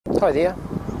Hi there,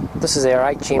 this is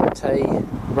our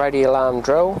HMT radial arm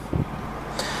drill,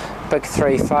 big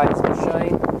 3-phase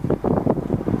machine.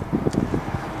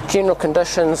 General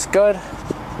conditions good,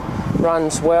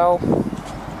 runs well,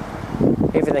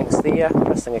 everything's there,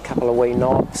 missing a couple of wee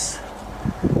knobs.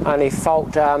 Only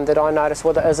fault that I noticed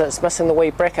with it is it's missing the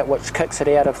wee bracket which kicks it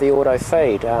out of the auto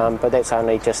feed, but that's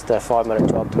only just a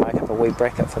 5-minute job to make up a wee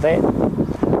bracket for that.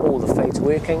 All the feed's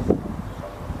working.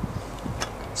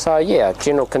 So yeah,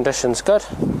 general conditions good.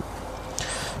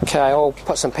 Okay, I'll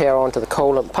put some power onto the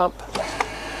coolant pump.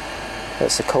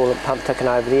 That's the coolant pump ticking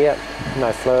over there,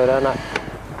 no fluid in it.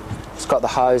 It's got the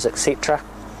hose, etc.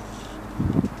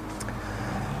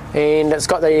 And it's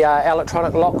got the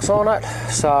electronic locks on it,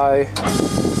 so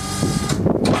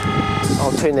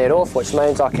I'll turn that off, which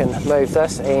means I can move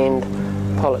this and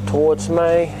pull it towards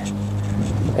me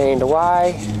and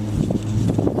away.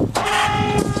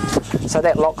 So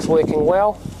that lock's working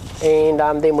well, and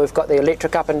then we've got the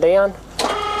electric up and down,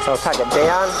 so I'll take it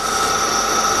down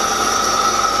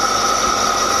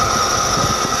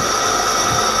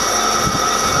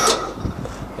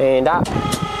and up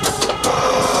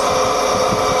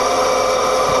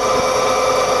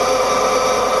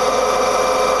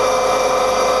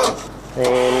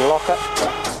and lock it.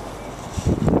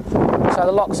 So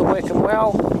the locks are working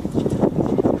well.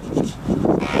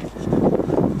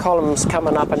 Columns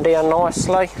coming up and down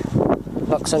nicely,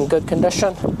 looks in good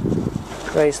condition,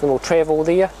 reasonable travel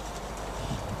there.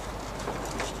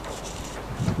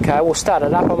 Okay, we'll start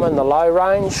it up. I'm in the low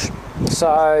range,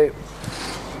 so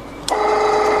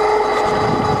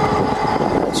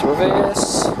it's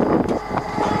reverse,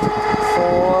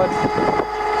 forward.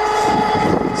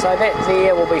 So that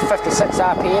there will be 56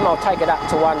 RPM, I'll take it up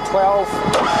to 112.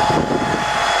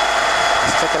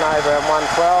 It's ticking over at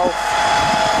 112.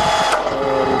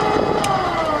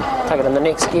 Take it in the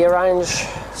next gear range,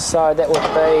 so that would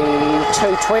be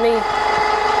 220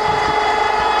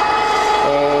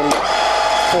 and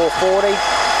 440.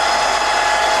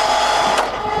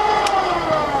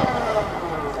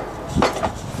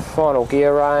 Final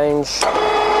gear range,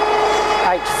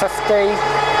 850,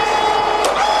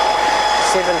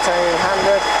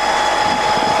 1700.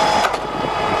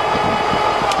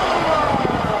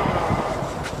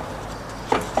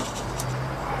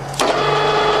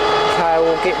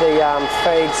 Get the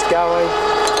feeds going.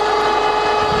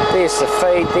 There's the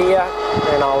feed there,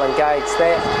 and I'll engage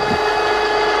that.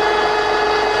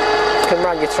 Can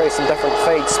run you through some different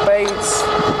feed speeds.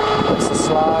 That's the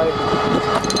slow.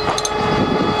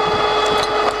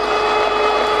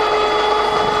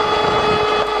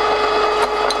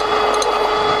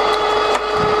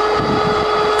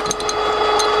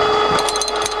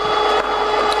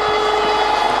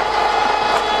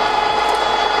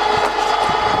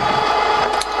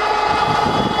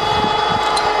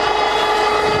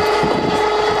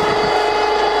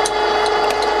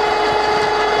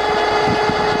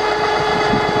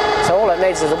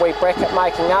 Needs is a wee bracket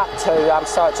making up to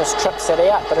so it just trips it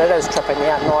out, but it is tripping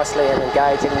out nicely and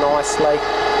engaging nicely.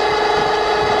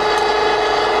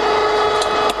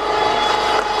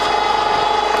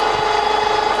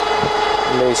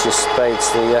 And there's your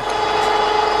speeds there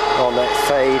on that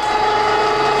feed.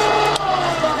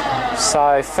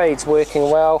 So feed's working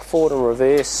well, forward and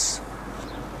reverse.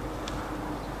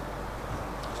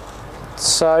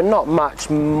 So not much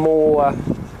more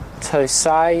to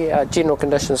say. General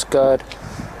conditions good,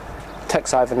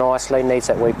 ticks over nicely, needs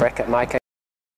that wee bracket making.